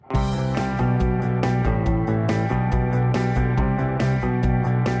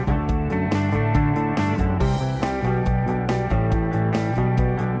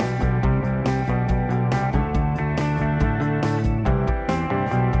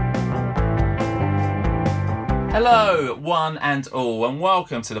Hello, one and all, and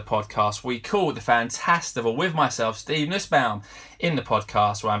welcome to the podcast we call the Fantastival with myself, Steve Nussbaum. In the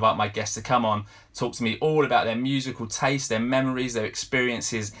podcast where I invite my guests to come on, talk to me all about their musical taste, their memories, their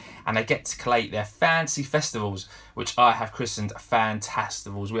experiences, and they get to collate their fantasy festivals, which I have christened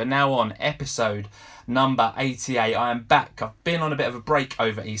Fantastivals. We are now on episode number 88. I am back. I've been on a bit of a break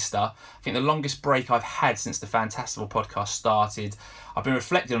over Easter. I think the longest break I've had since the Fantastival podcast started. I've been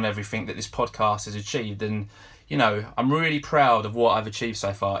reflecting on everything that this podcast has achieved, and you know, I'm really proud of what I've achieved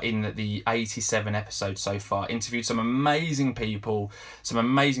so far in the 87 episodes so far. Interviewed some amazing people, some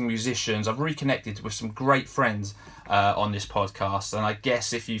amazing musicians. I've reconnected with some great friends on this podcast. And I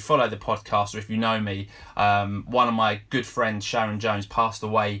guess if you follow the podcast or if you know me, one of my good friends, Sharon Jones, passed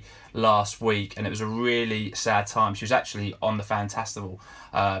away last week, and it was a really sad time. She was actually on the Fantastival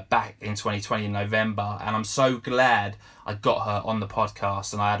back in 2020 in November, and I'm so glad I got her on the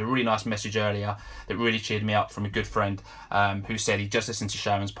podcast. And I had a really nice message earlier that really cheered me up from a good friend who said he just listened to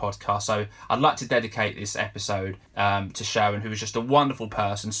Sharon's podcast. So I'd like to dedicate this episode to Sharon, who was just a wonderful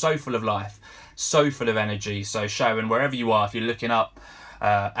person, so full of life, so full of energy. So Sharon, wherever you are, if you're looking up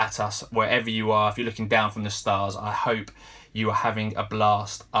at us, wherever you are, if you're looking down from the stars, I hope you are having a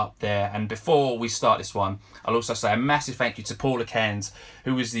blast up there. And before we start this one, I'll also say a massive thank you to Paula Cairns,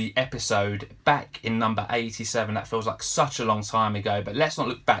 who was the episode back in number 87. That feels like such a long time ago, but let's not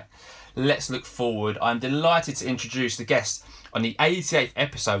look back. Let's look forward. I'm delighted to introduce the guest on the 88th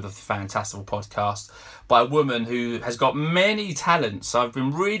episode of the Fantastival podcast by a woman who has got many talents. I've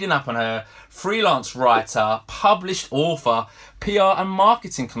been reading up on her: freelance writer, published author, PR and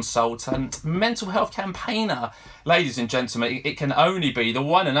marketing consultant, mental health campaigner. Ladies and gentlemen, it can only be the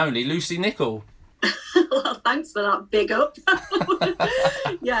one and only Lucy Nichol. Well, thanks for that big up.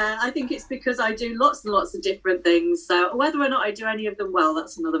 Yeah, I think it's because I do lots and lots of different things. So whether or not I do any of them well,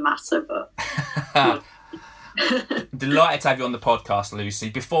 that's another matter. But Delighted to have you on the podcast, Lucy.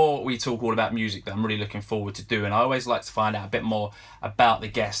 Before we talk all about music that I'm really looking forward to doing, I always like to find out a bit more about the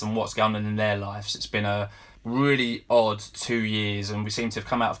guests and what's going on in their lives. It's been a really odd 2 years, and we seem to have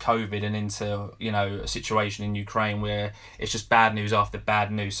come out of COVID and into, you know, a situation in Ukraine where it's just bad news after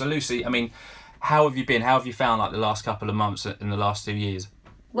bad news. So Lucy, I mean, how have you been? How have you found like the last couple of months in the last 2 years?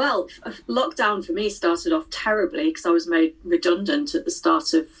 Well, lockdown for me started off terribly because I was made redundant at the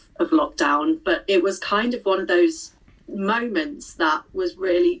start of lockdown. But it was kind of one of those moments that was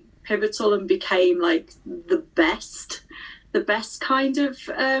really pivotal and became like the best kind of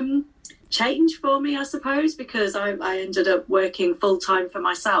change for me, I suppose, because I ended up working full time for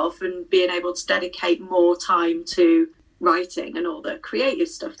myself and being able to dedicate more time to writing and all the creative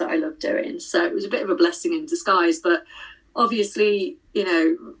stuff that I love doing. So it was a bit of a blessing in disguise. But obviously, you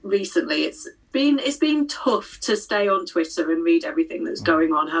know, recently it's been tough to stay on Twitter and read everything that's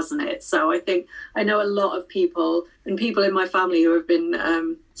going on, hasn't it? So I think I know a lot of people and people in my family who have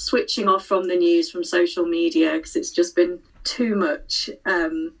been switching off from the news, from social media, because it's just been too much.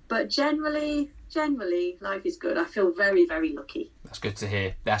 But generally, life is good. I feel very, very lucky. That's good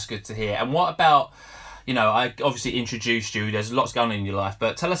to hear. And what about, you know, I obviously introduced you. There's lots going on in your life,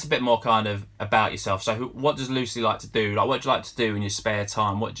 but tell us a bit more kind of about yourself. So what does Lucy like to do? Like, what do you like to do in your spare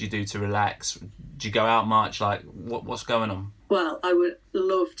time? What do you do to relax? Do you go out much? Like, what's going on? Well, I would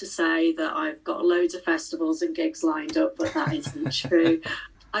love to say that I've got loads of festivals and gigs lined up, but that isn't true.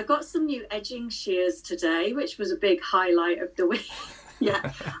 I got some new edging shears today, which was a big highlight of the week.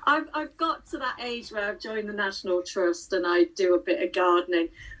 Yeah, I've got to that age where I've joined the National Trust and I do a bit of gardening.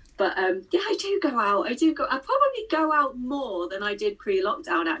 But yeah, I do go out. I probably go out more than I did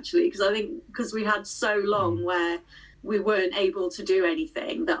pre-lockdown, actually, because I think because we had so long where we weren't able to do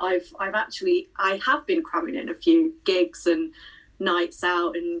anything that I have been cramming in a few gigs and nights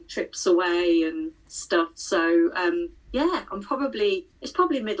out and trips away and stuff. So yeah, it's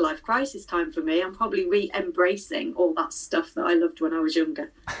probably midlife crisis time for me. I'm probably re-embracing all that stuff that I loved when I was younger.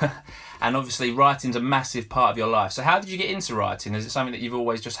 And obviously writing's a massive part of your life. So how did you get into writing? Is it something that you've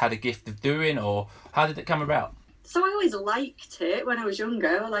always just had a gift of doing, or how did it come about? So I always liked it when I was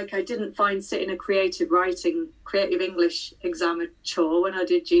younger. Like, I didn't find sitting a creative English exam a chore when I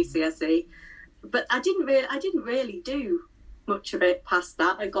did GCSE. But I didn't really do much of it past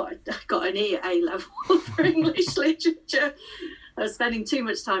that. I got an E at A-level for English literature. I was spending too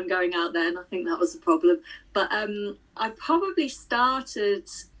much time going out there, and I think that was the problem. But I probably started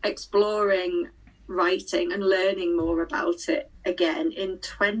exploring writing and learning more about it again in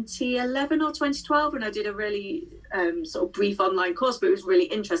 2011 or 2012, and I did a really sort of brief online course, but it was really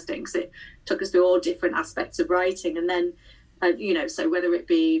interesting because it took us through all different aspects of writing. And then you know, so whether it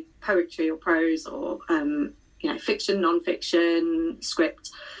be poetry or prose or you know, fiction, non-fiction,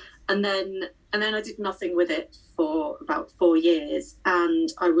 script, And then I did nothing with it for about 4 years.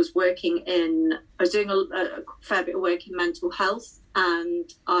 And I was doing a fair bit of work in mental health, and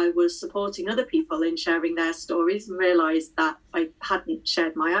I was supporting other people in sharing their stories, and realised that I hadn't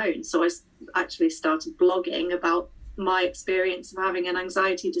shared my own. So I actually started blogging about my experience of having an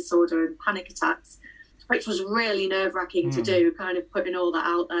anxiety disorder and panic attacks, which was really nerve-wracking to do, kind of putting all that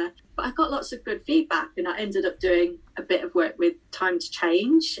out there. But I got lots of good feedback, and I ended up doing a bit of work with Time to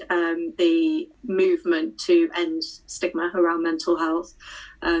Change, the movement to end stigma around mental health.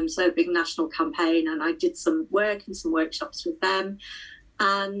 So a big national campaign, and I did some work and some workshops with them,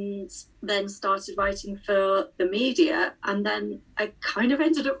 and then started writing for the media. And then I kind of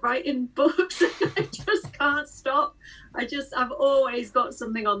ended up writing books, and I just can't stop. I've always got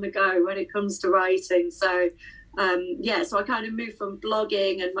something on the go when it comes to writing. So so I kind of moved from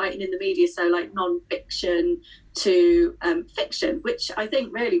blogging and writing in the media, so like non-fiction, to fiction, which I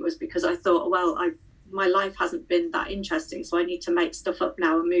think really was because I thought, well, my life hasn't been that interesting, so I need to make stuff up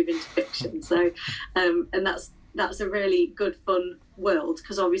now and move into fiction. So and that's a really good fun world,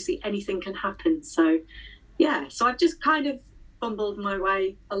 because obviously anything can happen. So so I've just kind of bumbled my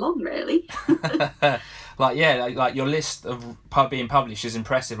way along, really. like your list of being published is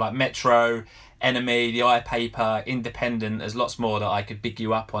impressive, like Metro, Enemy, The iPaper, Independent. There's lots more that I could big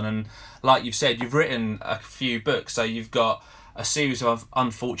you up on. And like you've said, you've written a few books, so you've got a series of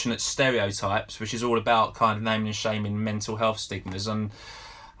Unfortunate Stereotypes, which is all about kind of naming and shaming mental health stigmas, and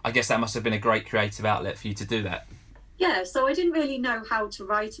I guess that must have been a great creative outlet for you to do that. Yeah, so I didn't really know how to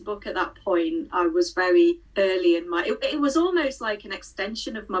write a book at that point. I was very early in it was almost like an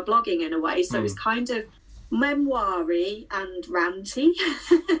extension of my blogging in a way. So it was kind of memoir-y and ranty,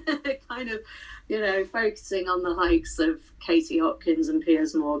 kind of, focusing on the likes of Katie Hopkins and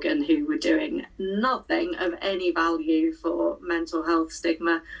Piers Morgan, who were doing nothing of any value for mental health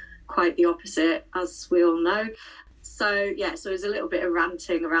stigma, quite the opposite, as we all know. So it was a little bit of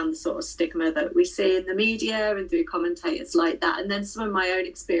ranting around the sort of stigma that we see in the media and through commentators like that, and then some of my own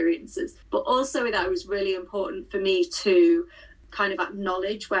experiences. But also that, it was really important for me to kind of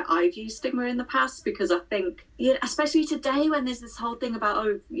acknowledge where I've used stigma in the past, because I think, especially today when there's this whole thing about,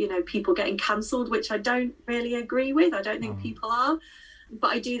 people getting cancelled, which I don't really agree with. I don't think people are.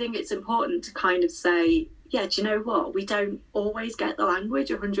 But I do think it's important to kind of say, do you know what? We don't always get the language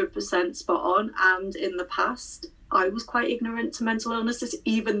 100% spot on. And in the past, I was quite ignorant to mental illnesses,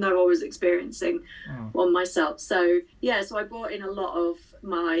 even though I was experiencing one myself. So I brought in a lot of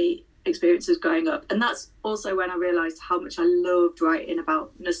my experiences growing up. And that's also when I realised how much I loved writing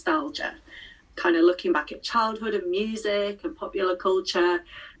about nostalgia, kind of looking back at childhood and music and popular culture.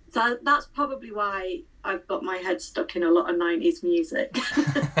 So that's probably why I've got my head stuck in a lot of 90s music.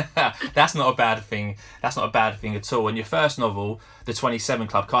 That's not a bad thing. That's not a bad thing at all. And your first novel, The 27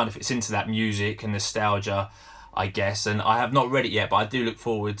 Club, kind of fits into that music and nostalgia, I guess. And I have not read it yet, but I do look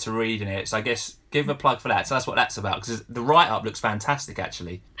forward to reading it. So I guess give a plug for that. So that's what that's about, because the write-up looks fantastic,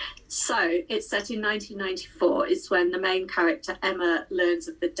 actually. So it's set in 1994. It's when the main character, Emma, learns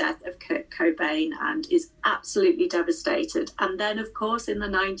of the death of Kurt Cobain and is absolutely devastated. And then, of course, in the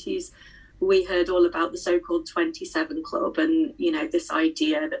 90s, we heard all about the so-called 27 Club, and, this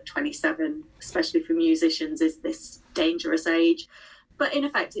idea that 27, especially for musicians, is this dangerous age. But in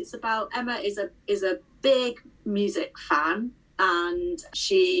effect, it's about Emma is a big music fan, and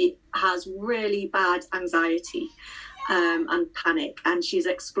she has really bad anxiety and panic, and she's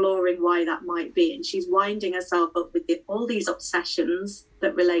exploring why that might be, and she's winding herself up with all these obsessions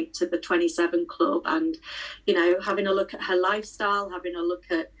that relate to the 27 Club, and having a look at her lifestyle, having a look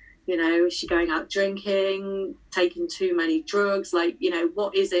at, is she going out drinking, taking too many drugs,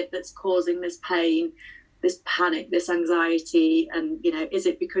 what is it that's causing this pain, this panic, this anxiety, and is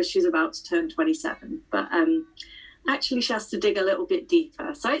it because she's about to turn 27? But actually she has to dig a little bit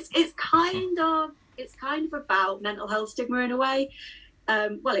deeper. So it's kind of about mental health stigma in a way.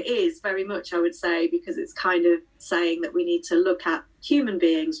 Well, it is very much, I would say, because it's kind of saying that we need to look at human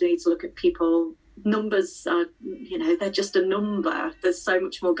beings, we need to look at people. Numbers are, they're just a number. There's so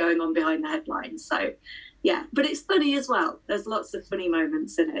much more going on behind the headlines. So but it's funny as well. There's lots of funny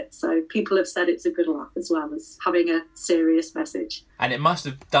moments in it. So people have said it's a good laugh as well as having a serious message. And it must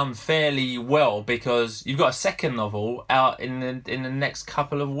have done fairly well, because you've got a second novel out in the next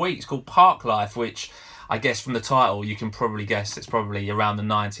couple of weeks called Park Life, which I guess from the title you can probably guess it's probably around the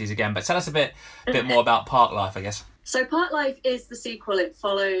 90s again. But tell us a bit more about Park Life, I guess. So Park Life is the sequel. It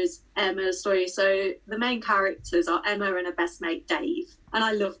follows Emma's story. So the main characters are Emma and her best mate, Dave. And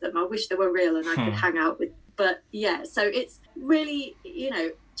I love them. I wish they were real and I could hang out with them. But so it's really,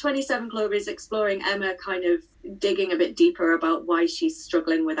 27 Club is exploring Emma kind of digging a bit deeper about why she's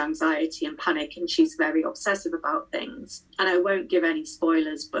struggling with anxiety and panic, and she's very obsessive about things. And I won't give any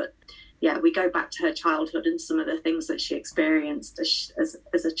spoilers, but yeah, we go back to her childhood and some of the things that she experienced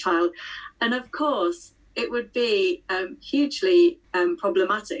as a child. And of course, it would be hugely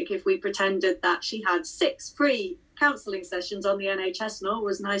problematic if we pretended that she had 6 free counselling sessions on the NHS and all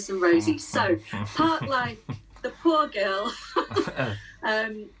was nice and rosy. So Park Life, the poor girl,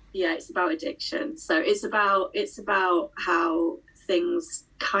 it's about addiction. So it's about how things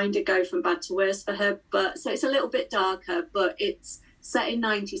kind of go from bad to worse for her. But so it's a little bit darker, but it's set in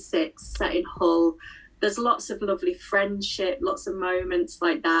 96, set in Hull. There's lots of lovely friendship, lots of moments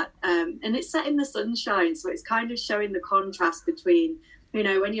like that. And it's set in the sunshine. So it's kind of showing the contrast between, you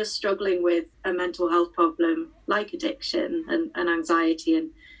know, when you're struggling with a mental health problem like addiction and anxiety,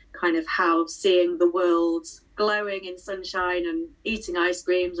 and kind of how seeing the world glowing in sunshine and eating ice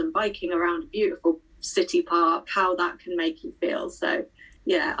creams and biking around a beautiful city park, how that can make you feel. So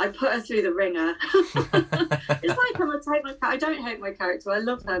yeah, I put her through the ringer. It's like I don't hate my character. I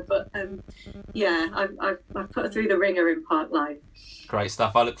love her, but I've put her through the ringer in Park Life. Great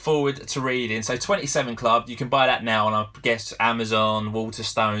stuff. I look forward to reading. So 27 Club, you can buy that now on, I guess, Amazon,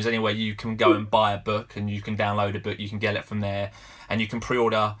 Waterstones, anywhere you can go and buy a book, and you can download a book, you can get it from there, and you can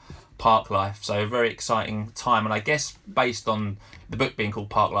pre-order Park Life. So a very exciting time. And I guess based on the book being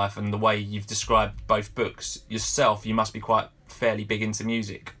called Park Life and the way you've described both books yourself, you must be quite fairly big into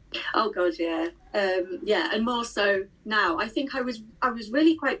music. Oh god, yeah. And more so now. I think I was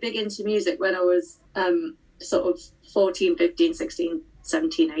really quite big into music when I was sort of 14, 15, 16,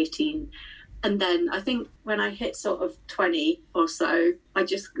 17, 18. And then I think when I hit sort of 20 or so, I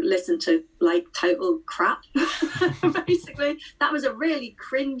just listened to like total crap. Basically, that was a really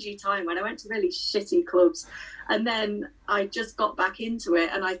cringy time when I went to really shitty clubs. And then I just got back into it.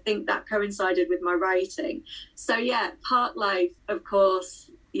 And I think that coincided with my writing. So yeah, Park Life, of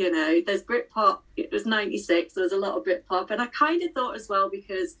course, you know, there's Britpop. It was 96. There was a lot of Britpop. And I kind of thought as well,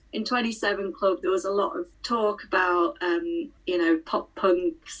 because in 27 Club, there was a lot of talk about, you know, pop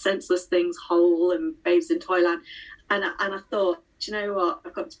punk, senseless things, Hole and Babes in Toyland. And I thought, do you know what?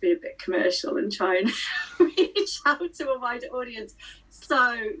 I've got to be a bit commercial and try and reach out to a wider audience.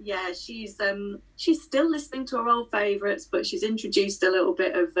 So yeah, she's still listening to her old favourites, but she's introduced a little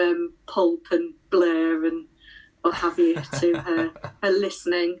bit of Pulp and Blur and what have you to her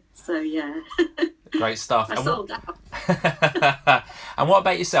listening. So yeah. Great stuff. I sold out. And what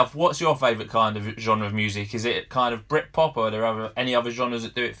about yourself? What's your favourite kind of genre of music? Is it kind of Britpop, or are there any other genres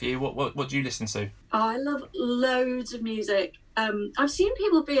that do it for you? What do you listen to? Oh, I love loads of music. I've seen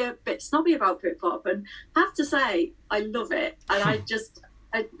people be a bit snobby about Britpop, and I have to say I love it. And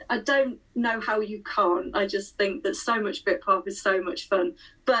I don't know how you can't. I just think that so much Britpop is so much fun,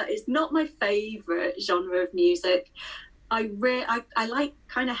 but it's not my favourite genre of music. I like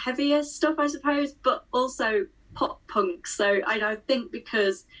kind of heavier stuff, I suppose, but also pop punk. So I think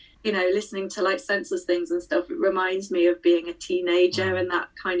because, you know, listening to like Senseless Things and stuff, it reminds me of being a teenager and that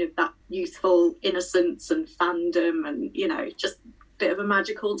kind of that youthful innocence and fandom and, you know, just a bit of a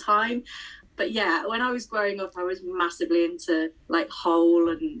magical time. But yeah, when I was growing up, I was massively into like Hole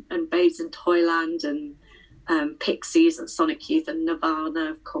and Babes in Toyland and Pixies and Sonic Youth and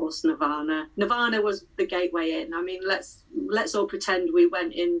Nirvana, of course. Nirvana was the gateway in. I mean, let's all pretend we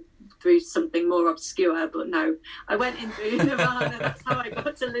went in through something more obscure, but no, I went in through Nirvana. That's how I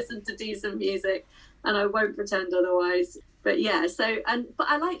got to listen to decent music, and I won't pretend otherwise. But yeah, but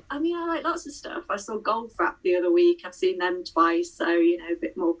I like lots of stuff. I saw Goldfrapp the other week. I've seen them twice, so you know, a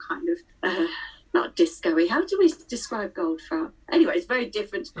bit more kind of not disco-y. How do we describe Goldfrapp? Anyway, it's very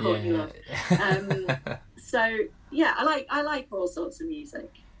different to Courtney Love. So yeah, I like all sorts of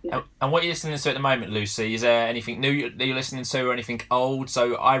music. Yeah. And what are you listening to at the moment, Lucy? Is there anything new that you're listening to, or anything old?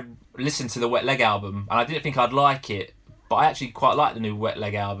 So I listened to the Wet Leg album, and I didn't think I'd like it, but I actually quite like the new Wet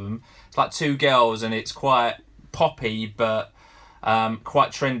Leg album. It's like two girls, and it's quite poppy, but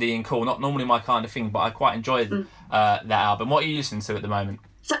quite trendy and cool. Not normally my kind of thing, but I quite enjoyed that album. What are you listening to at the moment?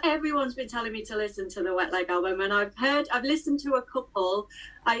 So everyone's been telling me to listen to the Wet Leg album, and I've listened to a couple.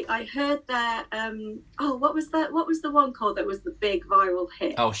 I heard their what was the one called that was the big viral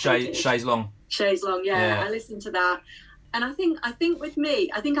hit? Oh, Chaise Longue. Chaise Longue, yeah. I listened to that, and I think with me,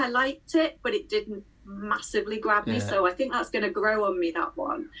 I think I liked it, but it didn't massively grab me. So I think that's going to grow on me, that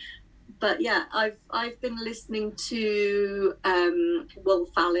one. But yeah, I've been listening to Wolf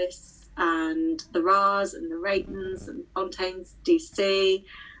Alice and the Rars and the Raytons and Fontaine's DC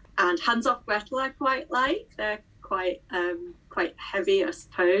and Hands Off Gretel. I quite like. They're quite heavy, I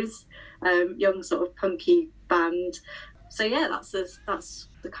suppose. Young sort of punky band. So yeah, that's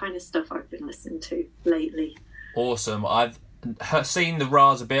the kind of stuff I've been listening to lately. Awesome. I've seen the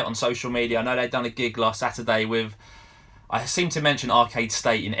Ras a bit on social media. I know they've done a gig last Saturday with, I seem to mention Arcade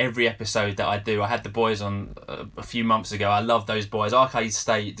State in every episode that I do. I had the boys on a few months ago. I love those boys. Arcade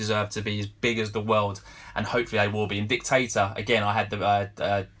State deserve to be as big as the world, and hopefully they will be. And Dictator, again, I had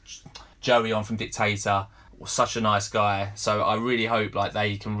the Joey on from Dictator. Was such a nice guy. So I really hope like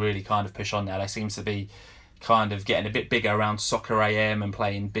they can really kind of push on now. They seem to be kind of getting a bit bigger around Soccer AM and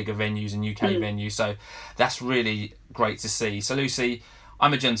playing bigger venues and UK venues. So that's really great to see. So Lucy,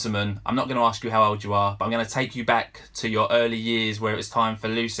 I'm a gentleman. I'm not going to ask you how old you are, but I'm going to take you back to your early years where it was time for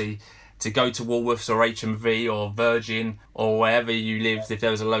Lucy to go to Woolworths or HMV or Virgin or wherever you lived, if there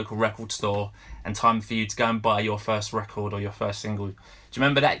was a local record store, and time for you to go and buy your first record or your first single. Do you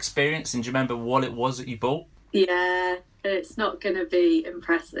remember that experience, and do you remember what it was that you bought? Yeah, it's not going to be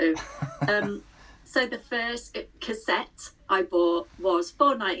impressive. So the first cassette I bought was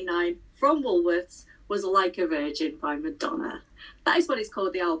 $4.99 from Woolworths, was Like a Virgin by Madonna. That is what it's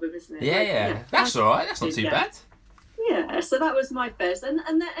called, the album, isn't it? Yeah. That's all right. That's not too bad. Yeah, so that was my first. And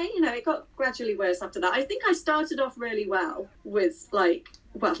then, it got gradually worse after that. I think I started off really well with I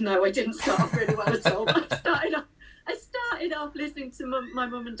didn't start off really well at all. But I started off listening to my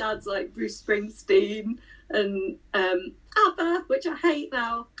mum and dad's like Bruce Springsteen and ABBA, which I hate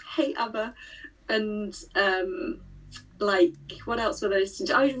now. Hate ABBA. And what else were they listening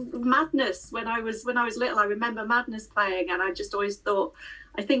to? Madness. When I was little, I remember Madness playing, and I just always thought,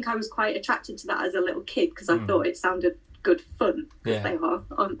 I think I was quite attracted to that as a little kid because I thought it sounded good fun, because they are,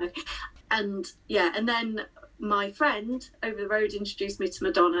 aren't they? And then my friend over the road introduced me to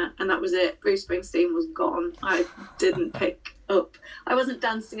Madonna, and that was it. Bruce Springsteen was gone. I didn't pick up. I wasn't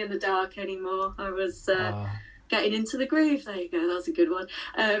dancing in the dark anymore. I was getting into the groove. There you go. That's a good one.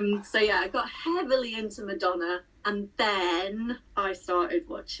 I got heavily into Madonna, and then I started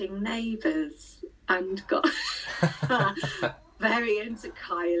watching Neighbours and got very into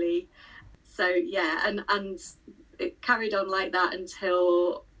Kylie. So and it carried on like that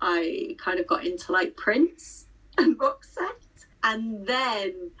until I kind of got into like Prince and Roxette. And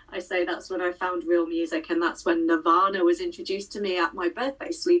then that's when I found real music, and that's when Nirvana was introduced to me at my birthday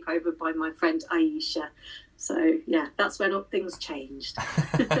sleepover by my friend Aisha. So that's when things changed.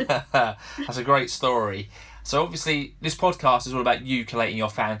 That's a great story. So obviously this podcast is all about you collating your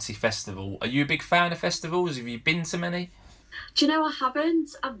fancy festival. Are you a big fan of festivals? Have you been to many? Do you know, I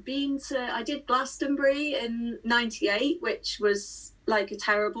haven't. I did Glastonbury in '98, which was like a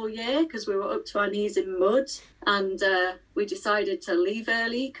terrible year because we were up to our knees in mud, and we decided to leave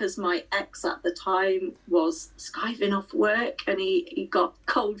early because my ex at the time was skiving off work, and he got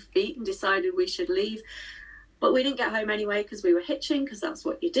cold feet and decided we should leave. But we didn't get home anyway because we were hitching, because that's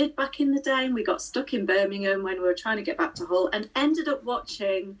what you did back in the day. And we got stuck in Birmingham when we were trying to get back to Hull, and ended up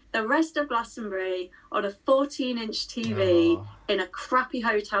watching the rest of Glastonbury on a 14-inch TV in a crappy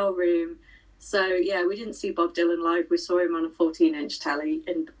hotel room. So, we didn't see Bob Dylan live. We saw him on a 14-inch telly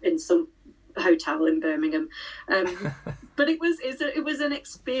in some hotel in Birmingham. But it was an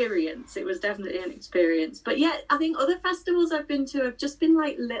experience. It was definitely an experience. But I think other festivals I've been to have just been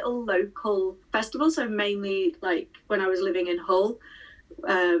like little local festivals. So mainly like when I was living in Hull.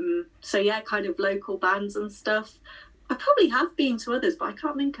 Kind of local bands and stuff. I probably have been to others, but I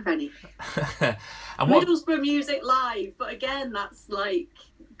can't think of any. Middlesbrough Music Live, but again, that's like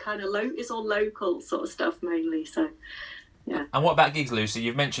kind of it's all local sort of stuff mainly. So. Yeah. And what about gigs, Lucy?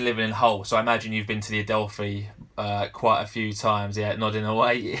 You've mentioned living in Hull, so I imagine you've been to the Adelphi quite a few times. Yeah, nodding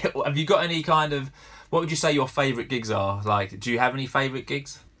away. Have you got any kind of, what would you say your favourite gigs are? Like, do you have any favourite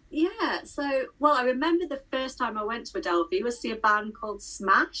gigs? Yeah, I remember the first time I went to Adelphi was see a band called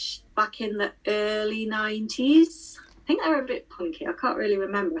Smash back in the early 90s. I think they were a bit punky. I can't really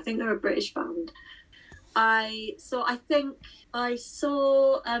remember. I think they were a British band. I think I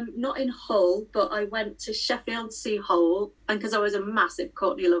saw, not in Hull, but I went to Sheffield to see Hull, and because I was a massive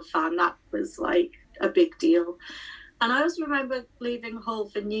Courtney Love fan, that was like a big deal. And I also remember leaving Hull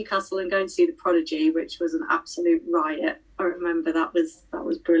for Newcastle and going to see The Prodigy, which was an absolute riot. I remember that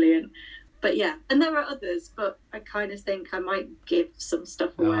was brilliant. But and there are others, but I kind of think I might give some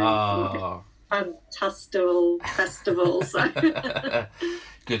stuff away. Fantastival festival. So.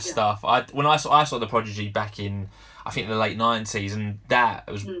 Good stuff. When I saw The Prodigy back in, I think, the late 90s, and that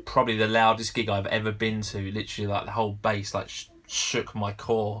was probably the loudest gig I've ever been to. Literally, like the whole bass shook my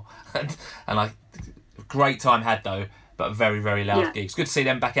core, and great time had though, but very, very loud gigs. Good to see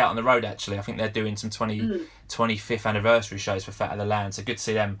them back out on the road. Actually, I think they're doing some 25th anniversary shows for Fat of the Land, so good to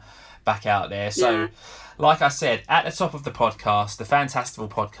see them back out there. So Like I said, at the top of the podcast, the Fantastival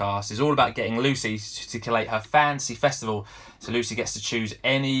podcast is all about getting Lucy to collate her fantasy festival. So Lucy gets to choose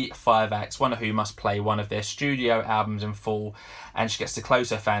any 5 acts, one of who must play one of their studio albums in full, and she gets to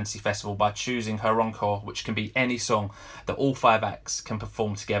close her fantasy festival by choosing her encore, which can be any song that all 5 acts can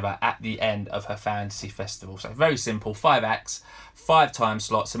perform together at the end of her fantasy festival. So very simple, 5 acts, 5 time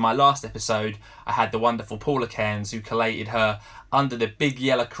slots. In my last episode, I had the wonderful Paula Cairns, who collated her under the Big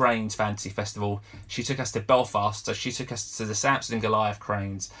Yellow Cranes Fantasy Festival. She took us to Belfast, so she took us to the Samson and Goliath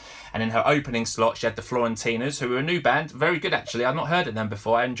Cranes. And in her opening slot, she had the Florentinas, who were a new band, very good actually. I'd not heard of them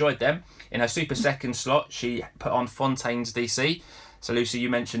before, I enjoyed them. In her super second slot, she put on Fontaine's DC. So Lucy, you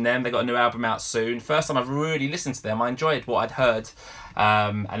mentioned them, they got a new album out soon. First time I've really listened to them, I enjoyed what I'd heard.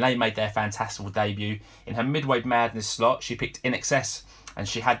 And they made their Fantastival debut. In her Midway Madness slot, she picked In Excess, and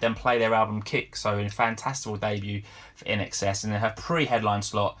she had them play their album Kick, so in Fantastival debut for In Excess. And in her pre-headline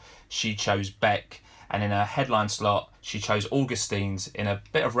slot, she chose Beck, and in her headline slot, she chose Augustine's in a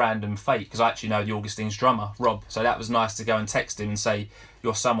bit of random fate, because I actually know the Augustine's drummer, Rob, so that was nice to go and text him and say,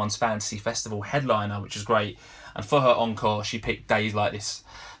 you're someone's Fantasy Festival headliner, which is great. And for her encore, she picked Days Like This.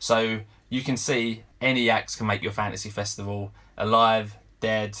 So you can see any acts can make your Fantasy Festival. Alive,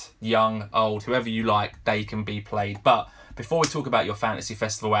 dead, young, old, whoever you like, they can be played. But before we talk about your Fantasy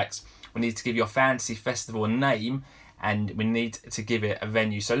Festival acts, we need to give your Fantasy Festival a name, and we need to give it a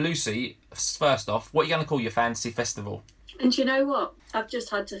venue. So Lucy, first off, what are you going to call your Fantasy Festival? And you know what? I've just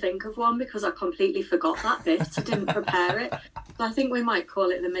had to think of one because I completely forgot that bit. I didn't prepare it. I think we might call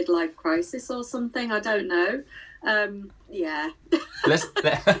it the Midlife Crisis or something. I don't know. Yeah. Let's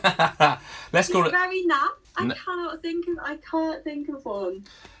call it. Very naff. I can't think of one.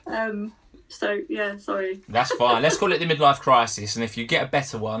 So yeah, sorry. That's fine. Let's call it the Midlife Crisis, and if you get a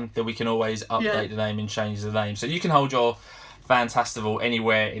better one, then we can always update the name and change the name. So you can hold your Fantastival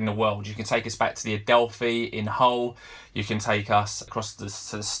anywhere in the world. You can take us back to the Adelphi in Hull. You can take us across to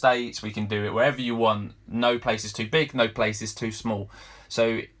the States. We can do it wherever you want. No place is too big. No place is too small.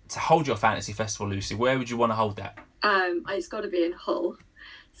 So to hold your Fantasy Festival, Lucy, where would you want to hold that? It's got to be in Hull.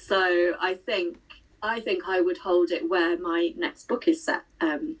 So I think I would hold it where my next book is set,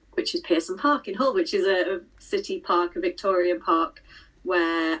 which is Pearson Park in Hull, which is a city park, a Victorian park,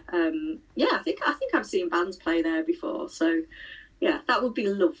 where I think I've seen bands play there before. So yeah, that would be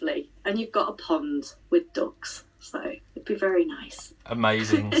lovely. And you've got a pond with ducks, so it'd be very nice.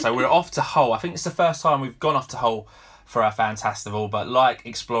 Amazing. So we're off to Hull. I think it's the first time we've gone off to Hull for our Fantastival, but like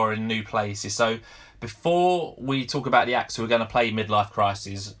exploring new places. So before we talk about the acts who are going to play Midlife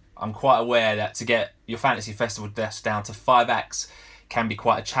Crisis, I'm quite aware that to get your Fantasy Festival desk down to 5 acts can be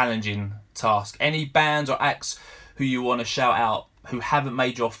quite a challenging task. Any bands or acts who you want to shout out who haven't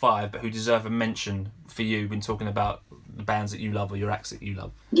made your 5 but who deserve a mention for you when talking about the bands that you love or your acts that you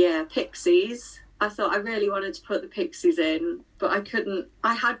love? Yeah, Pixies. I thought I really wanted to put the Pixies in, but I couldn't.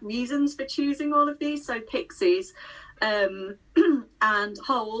 I had reasons for choosing all of these, so Pixies, and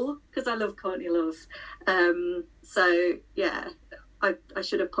Hole, because I love Courtney Love. So yeah, I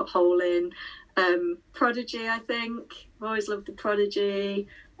should have put Hole in. Prodigy, I think. I've always loved the Prodigy.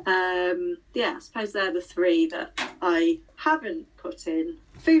 I suppose they're the 3 that I haven't put in.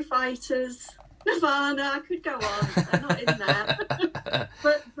 Foo Fighters, Nirvana, I could go on. They're not in there.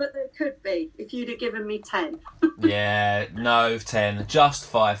 but there could be, if you'd have given me 10. Yeah, no 10. Just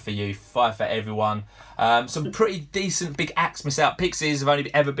 5 for you. 5 for everyone. Some pretty decent big acts miss out. Pixies have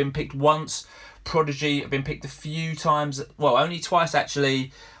only ever been picked once. Prodigy have been picked a few times. Well, only twice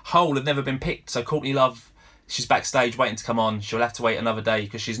actually. Hole have never been picked. So Courtney Love, she's backstage waiting to come on. She'll have to wait another day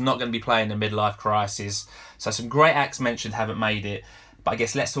because she's not going to be playing the Midlife Crisis. So some great acts mentioned haven't made it. But I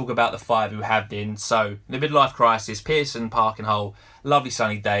guess let's talk about the 5 who have been. So the Midlife Crisis, Pearson Park in Hull, lovely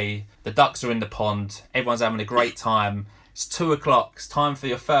sunny day. The ducks are in the pond. Everyone's having a great time. It's 2:00. It's time for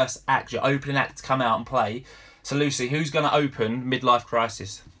your first act, your opening act to come out and play. So Lucy, who's going to open Midlife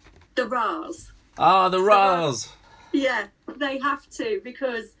Crisis? The Rars. Ah, the Rars. Yeah, they have to,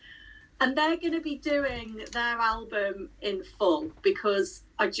 and they're going to be doing their album in full, because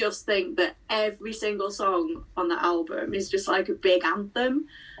I just think that every single song on the album is just like a big anthem.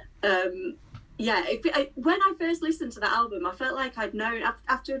 When I first listened to the album, I felt like I'd known,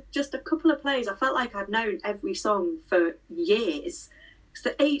 after just a couple of plays, I felt like I'd known every song for years.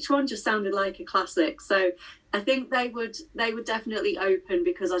 So each one just sounded like a classic. So I think they would definitely open,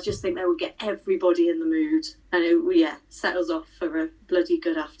 because I just think they would get everybody in the mood, and it set us off for a bloody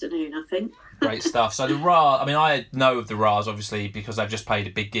good afternoon, I think. Great stuff. So the Rars, I mean, I know of the Rars obviously because they've just played a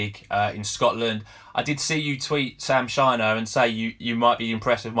big gig in Scotland. I did see you tweet Sam Shiner and say you might be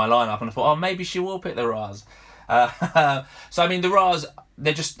impressed with my lineup, and I thought, maybe she will pick the Rars. So I mean, the Rars,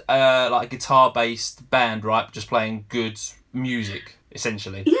 they're just like a guitar-based band, right? Just playing good music,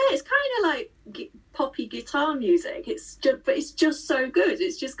 essentially. Yeah, it's kind of like poppy guitar music. But it's just so good.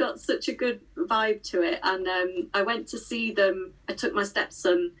 It's just got such a good vibe to it. And I went to see them. I took my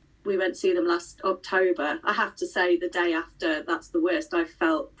stepson. We went to see them last October. I have to say, the day after, that's the worst I've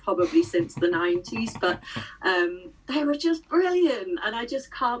felt probably since the 90s. But they were just brilliant. And I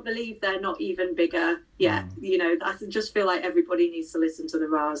just can't believe they're not even bigger yet. You know, I just feel like everybody needs to listen to the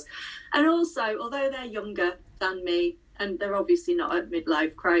Ras. And also, although they're younger than me, and they're obviously not at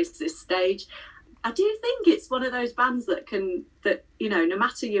midlife crisis stage, I do think it's one of those bands that you know, no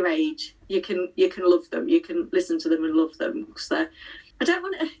matter your age, you can love them. You can listen to them and love them, because they're,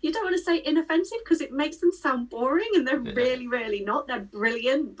 you don't want to say inoffensive, because it makes them sound boring, and they're really, really not. They're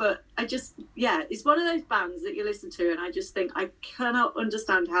brilliant, but it's one of those bands that you listen to, and I just think I cannot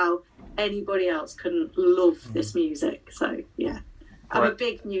understand how anybody else can love this music. So yeah. I'm a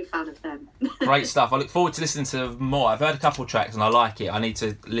big new fan of them. Great stuff. I look forward to listening to more. I've heard a couple of tracks and I like it. I need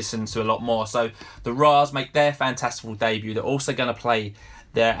to listen to a lot more. So the Ras make their Fantastival debut. They're also going to play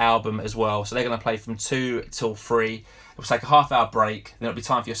their album as well. So they're going to play from 2 till 3. We'll take a half-hour break. Then it'll be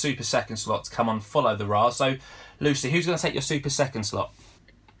time for your Super Second slot to come on, follow the Ras. So, Lucy, who's going to take your Super Second slot?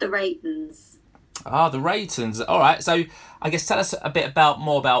 The Raytons. Ah, the Raytons. All right. So I guess tell us a bit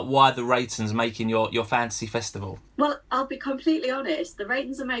more about why the Raytons making your fantasy festival. Well, I'll be completely honest. The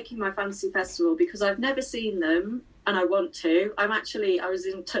Raytons are making my fantasy festival because I've never seen them and I want to. I was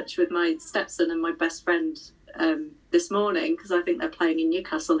in touch with my stepson and my best friend this morning, because I think they're playing in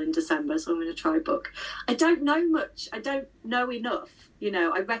Newcastle in December, so I'm going to try book. I don't know much. I don't know enough. You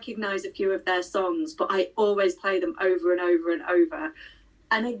know, I recognise a few of their songs, but I always play them over and over and over.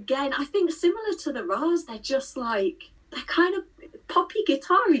 And again, I think similar to the Ras, they're just like, they're kind of poppy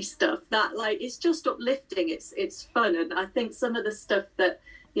guitar-y stuff that, like, it's just uplifting. It's fun. And I think some of the stuff that,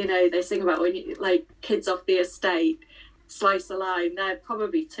 you know, they sing about when you, like, Kids Off the Estate, Slice a Line, they're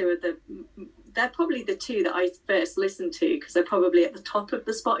probably the two that I first listened to, because they're probably at the top of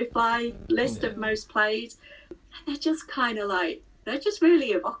the Spotify list of most played. And they're just kind of like, they're just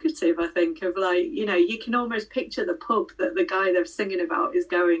really evocative, I think, of, like, you know, you can almost picture the pub that the guy they're singing about is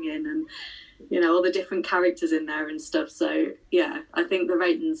going in, and, you know, all the different characters in there and stuff. So, yeah, I think the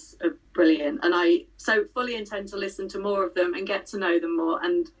Raytons are brilliant. And I so fully intend to listen to more of them and get to know them more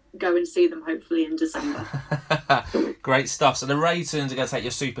and go and see them hopefully in December. Great stuff. So the Raytons are going to take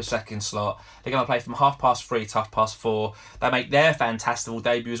your Super Second slot. They're going to play from 3:30 to 4:30. They make their Fantastival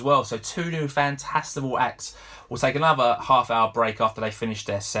debut as well. So 2 new Fantastival acts. We'll take another half-hour break after they finish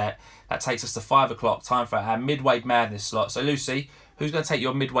their set. That takes us to 5 o'clock, time for our Midway Madness slot. So Lucy, who's going to take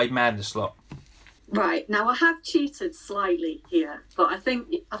your Midway Madness slot? Right, now I have cheated slightly here, but I think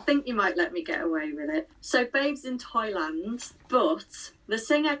you might let me get away with it. So Babes in Toyland, but the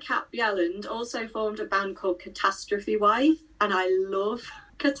singer Kat Bjelland also formed a band called Catastrophe Wife, and I love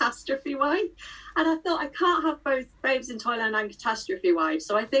Catastrophe Wife. And I thought, I can't have both Babes in Toyland and Catastrophe Wife,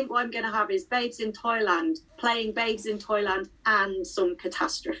 so I think what I'm going to have is Babes in Toyland playing Babes in Toyland and some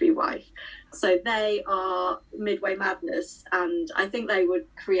Catastrophe Wife. So they are Midway Madness, and I think they would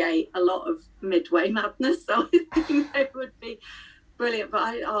create a lot of Midway Madness, so I think they would be brilliant. But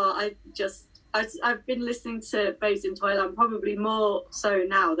I've been listening to Babes in Toyland probably more so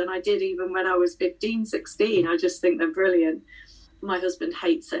now than I did even when I was 15, 16. I just think they're brilliant. My husband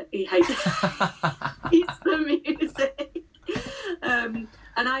hates it. He hates the music.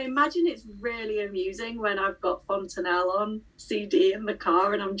 And I imagine it's really amusing when I've got Fontanelle on CD in the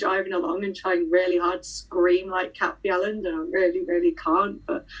car and I'm driving along and trying really hard to scream like Kat Bjelland, and I really, really can't.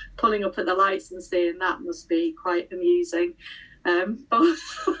 But pulling up at the lights and seeing that must be quite amusing for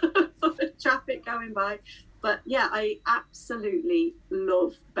the traffic going by. But yeah, I absolutely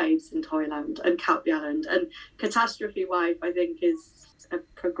love Babes in Toyland and Kat Bjelland, and Catastrophe Wife I think is a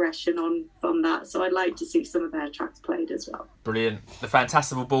progression on from that, so I'd like to see some of their tracks played as well. Brilliant. The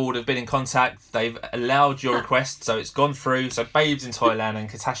Fantastival board have been in contact. They've allowed your request, so it's gone through. So Babes in Toyland and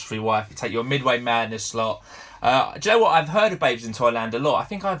Catastrophe Wife, you take your Midway Madness slot. Do you know what? I've heard of Babes in Toyland a lot. I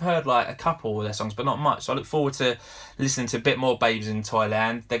think I've heard like a couple of their songs, but not much. So I look forward to listening to a bit more Babes in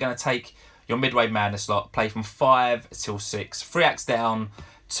Toyland. They're going to take your Midway Madness slot, play from 5 till 6. 3 acts down,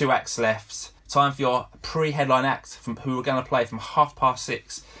 2 acts left. Time for your pre-headline act, who we're going to play from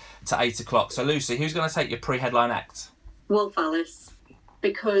 6:30 to 8 o'clock. So Lucy, who's going to take your pre-headline act? Wolf Alice,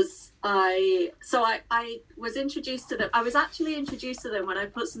 because I was introduced to them. I was actually introduced to them when I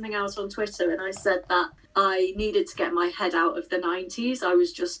put something else on Twitter, and I said that I needed to get my head out of the 90s. I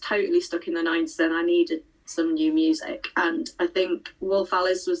was just totally stuck in the 90s and I needed some new music, and I think Wolf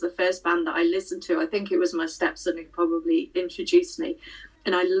Alice was the first band that I listened to. I think it was my stepson who probably introduced me,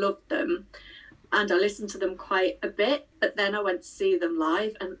 and I loved them. And I listened to them quite a bit, but then I went to see them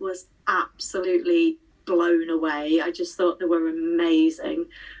live and was absolutely blown away. I just thought they were amazing.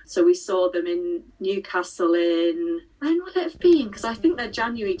 So we saw them in Newcastle when would it have been? Because I think their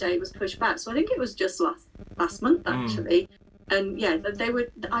January date was pushed back. So I think it was just last month, actually. And yeah,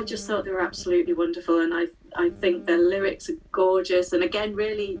 I just thought they were absolutely wonderful. And I think their lyrics are gorgeous. And again,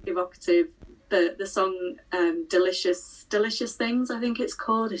 really evocative. The song Delicious Things, I think it's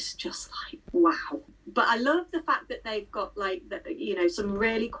called, is just like, wow. But I love the fact that they've got like, some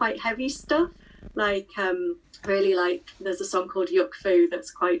really quite heavy stuff. Like, really, like, there's a song called Yuck Fu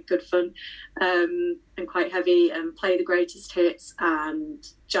that's quite good fun, and quite heavy, and Play the Greatest Hits and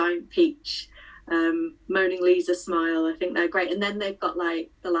Giant Peach, Moaning Lisa Smile. I think they're great. And then they've got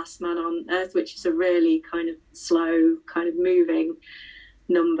like The Last Man on Earth, which is a really kind of slow, kind of moving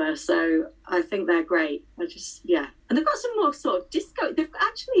number. So I think they're great. And they've got some more sort of disco. They've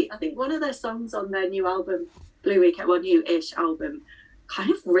actually, I think one of their songs on their new album, Blue Weekend, well, new-ish album, kind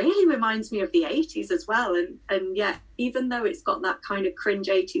of really reminds me of the 80s as well. And yet, even though it's got that kind of cringe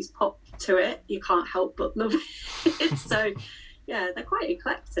 80s pop to it, you can't help but love it. So yeah, they're quite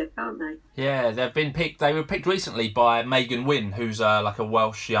eclectic, aren't they? Yeah, they were picked recently by Megan Wynne, who's like a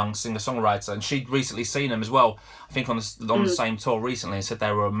Welsh young singer-songwriter, and she'd recently seen them as well, I think on the same tour recently, and said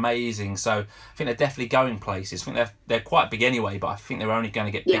they were amazing. So I think they're definitely going places. I think they're quite big anyway, but I think they're only going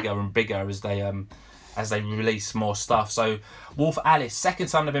to get bigger and bigger as they release more stuff. So Wolf Alice, second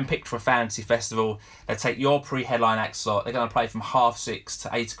time they've been picked for a fantasy festival. They take your pre-headline act slot. They're going to play from 6:30 to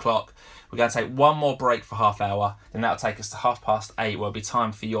 8 o'clock. We're going to take one more break for half hour, then that'll take us to 8:30, where it'll be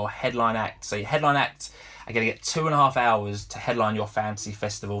time for your headline act. So your headline act are going to get 2.5 hours to headline your fantasy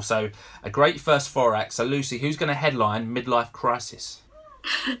festival. So a great first 4 acts. So Lucy, who's going to headline Midlife Crisis?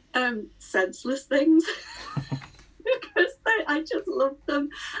 Senseless Things. Because I just love them.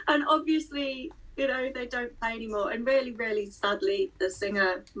 And obviously, they don't play anymore. And really, really sadly, the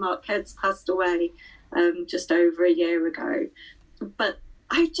singer Mark Heads passed away just over a year ago. But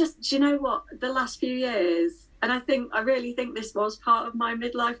do you know what? The last few years, and I really think this was part of my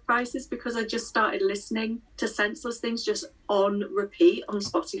midlife crisis, because I just started listening to Senseless Things just on repeat on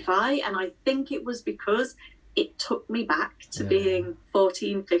Spotify. And I think it was because it took me back to being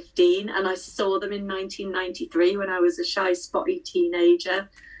 14, 15. And I saw them in 1993 when I was a shy, spotty teenager.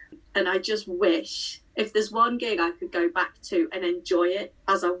 And I just wish, if there's one gig I could go back to and enjoy it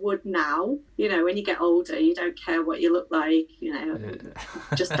as I would now, when you get older, you don't care what you look like,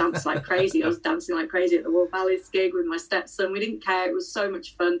 just dance like crazy. I was dancing like crazy at the Wolf Alice gig with my stepson. We didn't care. It was so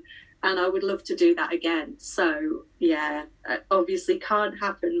much fun. And I would love to do that again. So, yeah, obviously can't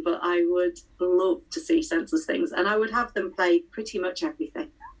happen, but I would love to see Senseless Things. And I would have them play pretty much everything.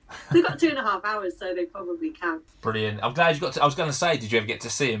 They've got 2.5 hours, so they probably can. Brilliant. I'm glad you got to... I was going to say, did you ever get to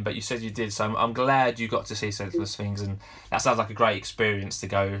see him? But you said you did, so I'm glad you got to see Senseless Things, and that sounds like a great experience to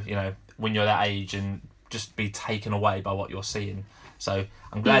go, when you're that age, and just be taken away by what you're seeing. So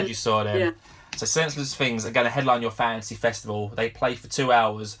I'm glad you saw them. Yeah. So Senseless Things are going to headline your fantasy festival. They play for 2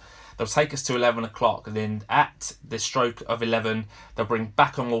 hours. They'll take us to 11 o'clock, and then at the stroke of 11, they'll bring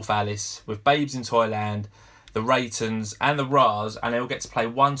back on Wolf Alice with Babes in Toyland, the Raytons and the Ras, and they'll get to play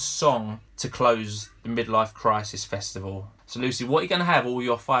one song to close the Midlife Crisis Festival. So Lucy, what are you going to have all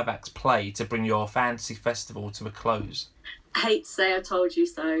your 5 acts play to bring your fantasy festival to a close? I hate to say I Told You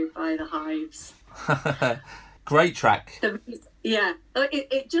So by the Hives. Great track.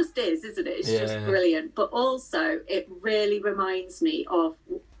 It just is, isn't it? It's just brilliant. But also, it really reminds me of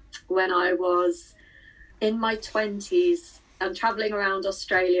when I was in my 20s and travelling around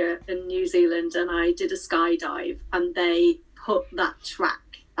Australia and New Zealand, and I did a skydive, and they put that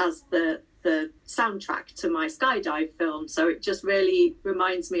track as the soundtrack to my skydive film. So it just really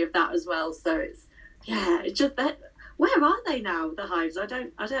reminds me of that as well. So it's just that. Where are they now, the Hives? I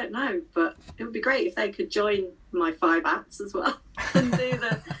don't know, but it would be great if they could join my 5 acts as well and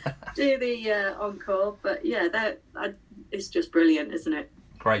do the encore. But yeah, it's just brilliant, isn't it?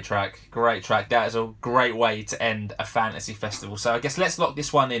 Great track. That is a great way to end a fantasy festival. So I guess let's lock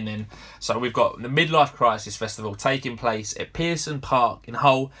this one in then. So we've got the Midlife Crisis Festival taking place at Pearson Park in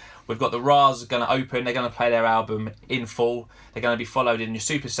Hull. We've got the Ras going to open. They're going to play their album in full. They're going to be followed in your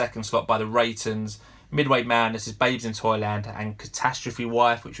super second slot by the Raytons, Midway Madness is Babes in Toyland, and Catastrophe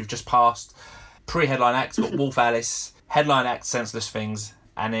Wife, which we've just passed. Pre-headline acts, got Wolf Alice, headline act Senseless Things,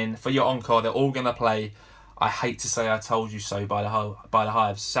 and then for your encore, they're all going to play I Hate to Say I Told You So by the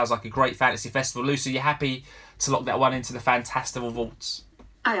Hives. Sounds like a great fantasy festival. Lucy, you happy to lock that one into the Fantastival vaults?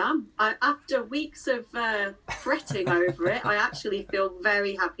 I am. After weeks of fretting over it, I actually feel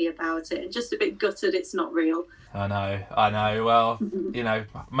very happy about it and just a bit gutted it's not real. I know. Well,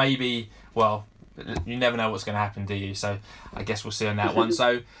 maybe, well, you never know what's going to happen, do you? So I guess we'll see on that one.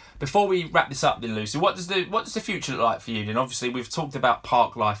 So before we wrap this up then, Lucy, what does the future look like for you then? Obviously, we've talked about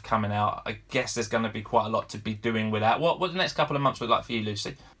Park Life coming out. I guess there's going to be quite a lot to be doing with that. What the next couple of months look like for you,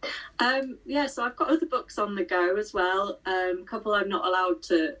 Lucy? So I've got other books on the go as well. A couple I'm not allowed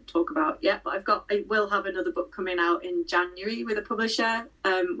to talk about yet, but I will have another book coming out in January with a publisher,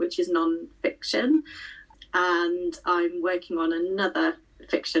 which is non-fiction. And I'm working on another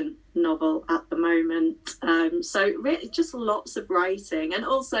fiction novel at the moment. So really just lots of writing. And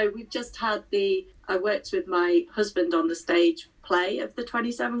also we've just had I worked with my husband on the stage play of the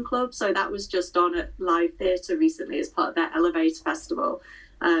 27 Club. So that was just on at Live Theatre recently as part of their Elevator Festival.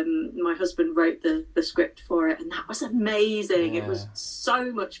 My husband wrote the script for it, and that was amazing. Yeah. It was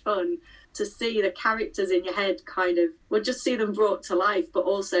so much fun to see the characters in your head just see them brought to life, but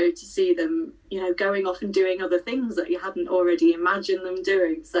also to see them, going off and doing other things that you hadn't already imagined them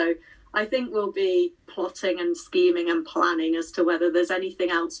doing. So I think we'll be plotting and scheming and planning as to whether there's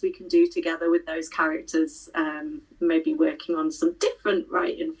anything else we can do together with those characters, maybe working on some different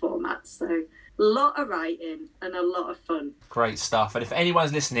writing formats. So a lot of writing and a lot of fun. Great stuff. And if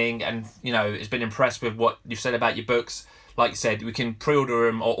anyone's listening and, has been impressed with what you've said about your books, like you said, we can pre-order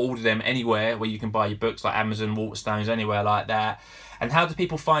them or order them anywhere where you can buy your books, like Amazon, Waterstones, anywhere like that. And how do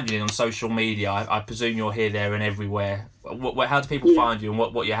people find you on social media? I presume you're here, there and everywhere. How do people find you, and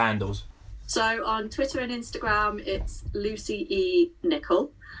what are your handles? So on Twitter and Instagram, it's Lucy E.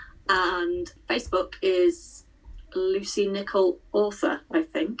 Nichol. And Facebook is Lucy Nichol Author, I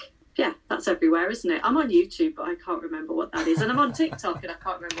think. Yeah, that's everywhere, isn't it? I'm on YouTube, but I can't remember what that is. And I'm on TikTok, and I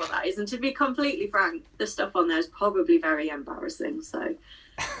can't remember what that is. And to be completely frank, the stuff on there is probably very embarrassing. So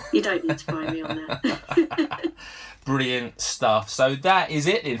you don't need to find me on there. Brilliant stuff. So that is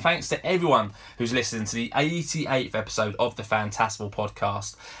it then. Thanks to everyone who's listened to the 88th episode of the Fantastival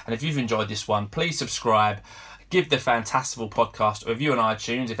podcast. And if you've enjoyed this one, please subscribe. Give the Fantastival podcast a review on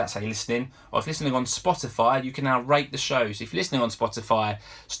iTunes if that's how you're listening. Or if you're listening on Spotify, you can now rate the show. So if you're listening on Spotify,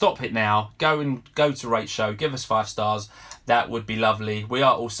 stop it now. Go to Rate Show. Give us 5 stars. That would be lovely. We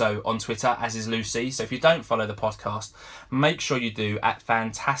are also on Twitter, as is Lucy. So if you don't follow the podcast, make sure you do at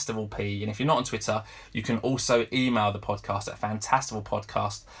FantastivalP. And if you're not on Twitter, you can also email the podcast at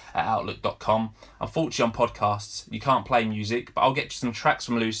fantastivalpodcast@outlook.com. Unfortunately, on podcasts, you can't play music, but I'll get you some tracks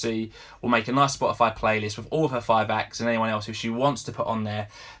from Lucy. We'll make a nice Spotify playlist with all of her 5 acts and anyone else who she wants to put on there.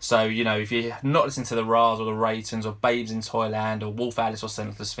 So, if you're not listening to the Ras or the Raytons or Babes in Toyland or Wolf Alice or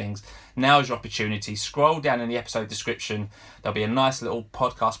Senseless Things, now's your opportunity. Scroll down in the episode description. There'll be a nice little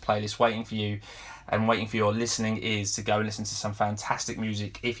podcast playlist waiting for you and waiting for your listening ears to go and listen to some fantastic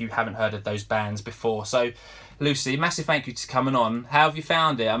music if you haven't heard of those bands before. So, Lucy, massive thank you to coming on. How have you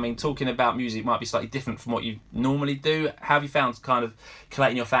found it? I mean, talking about music might be slightly different from what you normally do. How have you found kind of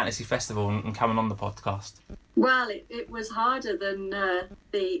collating your fantasy festival and coming on the podcast? Well, it was harder than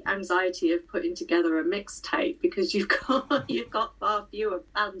the anxiety of putting together a mixtape, because you've got far fewer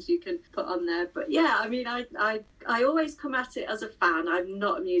bands you can put on there. But yeah, I mean, I always come at it as a fan. I'm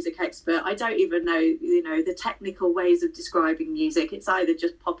not a music expert. I don't even know the technical ways of describing music. It's either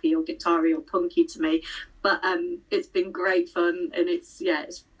just poppy or guitar-y or punky to me. But it's been great fun, and I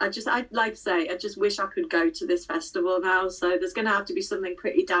just wish I could go to this festival now. So there's going to have to be something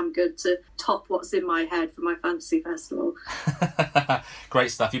pretty damn good to top what's in my head for my fantasy festival.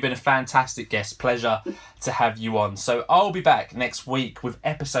 Great stuff. You've been a fantastic guest. Pleasure to have you on. So I'll be back next week with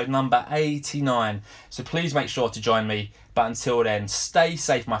episode number 89. So please make sure to join me. But until then, stay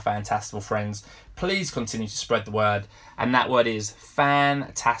safe, my Fantastival friends. Please continue to spread the word. And that word is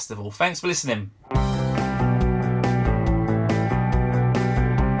Fantastival. Thanks for listening.